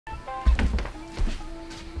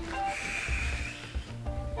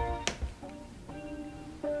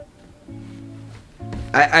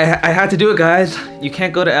I had to do it, guys. You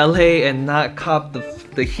can't go to LA and not cop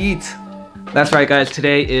the heat. That's right, guys,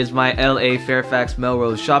 today is my LA Fairfax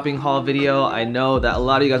Melrose shopping haul video. I know that a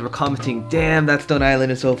lot of you guys were commenting, damn, that Stone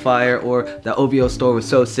Island is so fire, or the OVO store was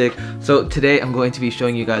so sick. So today I'm going to be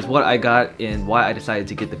showing you guys what I got and why I decided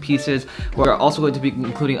to get the pieces. We're also going to be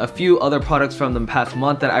including a few other products from the past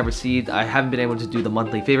month that I received. I haven't been able to do the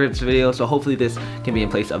monthly favorites video, so hopefully this can be in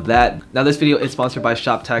place of that. Now this video is sponsored by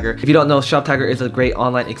ShopTagger. If you don't know, ShopTagger is a great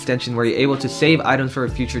online extension where you're able to save items for a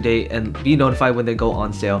future date and be notified when they go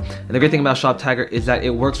on sale. And the great thing about ShopTagger is that it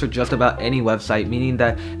works for just about any website, meaning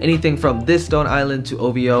that anything from this Stone Island to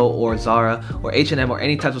OVO or Zara or H&M or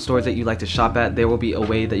any types of stores that you like to shop at, there will be a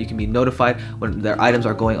way that you can be notified when their items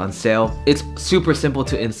are going on sale. It's super simple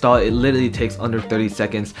to install. It literally takes under 30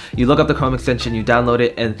 seconds. You look up the Chrome extension, you download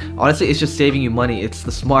it, and honestly it's just saving you money. It's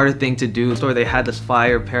the smarter thing to do. The store, they had this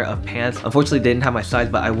fire pair of pants. Unfortunately they didn't have my size,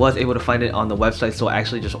 but I was able to find it on the website, so I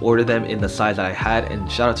actually just ordered them in the size that I had.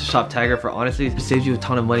 And shout out to ShopTagger for honestly, it saves you a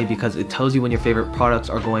ton of money because it tells you when your favorite products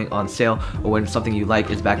are going on sale or when something you like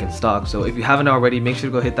is back in stock. So if you haven't already, make sure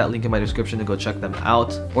to go hit that link in my description to go check them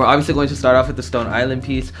out. We're obviously going to start off with the Stone Island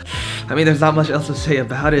piece. I mean, there's not much else to say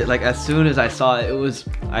about it. Like, as soon as I saw it, it was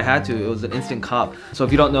an instant cop. So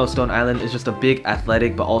if you don't know, Stone Island is just a big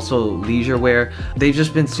athletic but also leisure wear. They've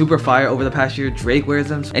just been super fire over the past year. Drake wears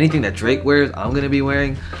them. Anything that Drake wears, I'm gonna be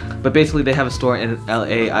wearing. But basically they have a store in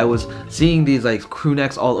LA. I was seeing these like crew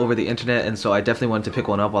necks all over the internet, and so I definitely wanted to pick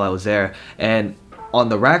one up while I was there. And on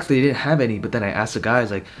the racks they didn't have any, but then I asked the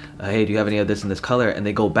guys like, hey, do you have any of this in this color? And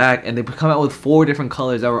they go back and they come out with 4 different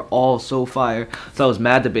colors that were all so fire. So I was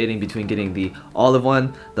mad debating between getting the olive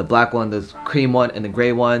one, the black one, the cream one, and the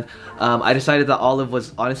gray one. I decided that olive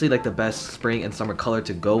was honestly like the best spring and summer color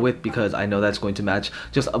to go with because I know that's going to match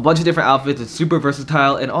just a bunch of different outfits. It's super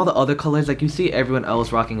versatile, and all the other colors, like you see everyone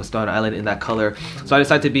else rocking with Stone Island in that color. So I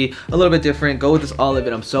decided to be a little bit different, go with this olive,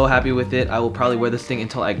 and I'm so happy with it. I will probably wear this thing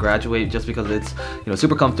until I graduate just because it's, you know,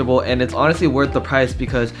 super comfortable, and it's honestly worth the price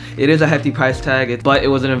because it is a hefty price tag, but it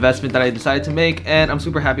was an investment that I decided to make, and I'm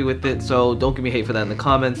super happy with it. So don't give me hate for that in the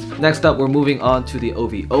comments. Next up, we're moving on to the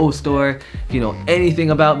OVO store. If you know anything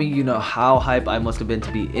about me, you know how hype I must have been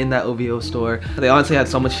to be in that OVO store. They honestly had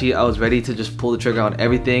so much heat, I was ready to just pull the trigger on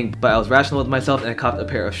everything, but I was rational with myself and I copped a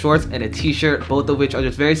pair of shorts and a t-shirt, both of which are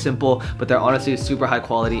just very simple, but they're honestly super high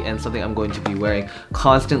quality and something I'm going to be wearing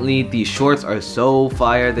constantly. These shorts are so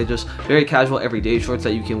fire. They're just very casual everyday shorts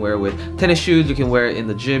that you can wear with tennis shoes, you can wear it in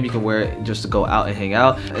the gym, you can wear it just to go out and hang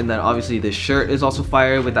out. And then obviously this shirt is also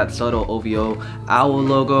fire with that subtle OVO owl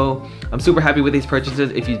logo. I'm super happy with these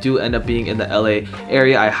purchases. If you do end up being in the LA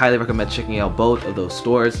area, I highly recommend checking out both of those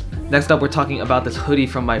stores. Next up, we're talking about this hoodie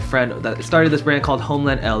from my friend that started this brand called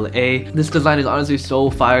Homeland LA. This design is honestly so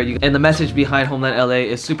fire, and the message behind Homeland LA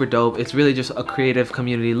is super dope. It's really just a creative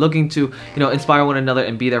community looking to, you know, inspire one another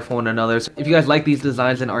and be there for one another. So if you guys like these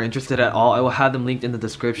designs and are interested at all, I will have them linked in the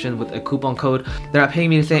description with a coupon code. They're not paying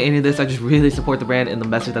me to say any of this. I just really support the brand and the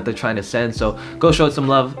message that they're trying to send. So go show it some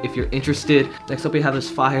love if you're interested. Next up, we have this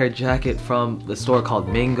fire jacket from the store called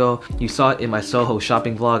Mango. You saw it in my Soho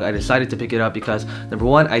shopping vlog. I decided to pick it up because number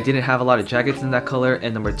one, I didn't have a lot of jackets in that color,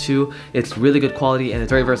 and number two, it's really good quality and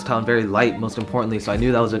it's very versatile and very light, most importantly, so I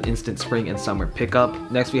knew that was an instant spring and summer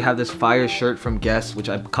pickup. Next, we have this fire shirt from Guess, which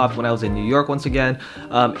I copped when I was in New York once again.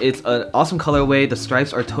 It's an awesome colorway. The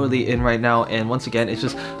stripes are totally in right now, and once again, it's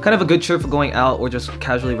just kind of a good shirt for going out or just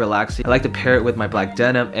casually relaxing. I like to pair it with my black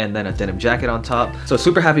denim and then a denim jacket on top, so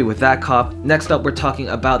super happy with that cop. Next up, we're talking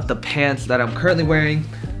about the pants that I'm currently wearing.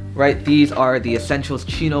 Right, these are the Essentials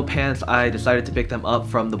chino pants. I decided to pick them up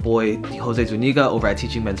from the boy Jose Zuniga over at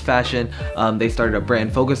Teaching Men's Fashion. They started a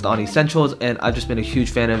brand focused on essentials, and I've just been a huge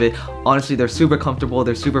fan of it. Honestly, they're super comfortable,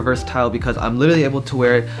 they're super versatile because I'm literally able to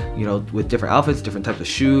wear it, you know, with different outfits, different types of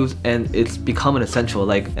shoes, and it's become an essential.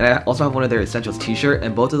 Like, and I also have one of their Essentials t-shirt,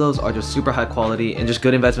 and both of those are just super high quality and just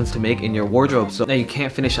good investments to make in your wardrobe. So now you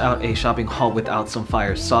can't finish out a shopping haul without some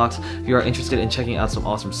fire socks. If you are interested in checking out some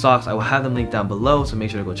awesome socks, I will have them linked down below, so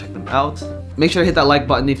make sure to go check them out. Make sure to hit that like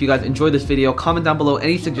button if you guys enjoyed this video. Comment down below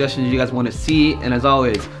any suggestions you guys want to see, and as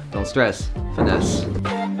always, don't stress, finesse.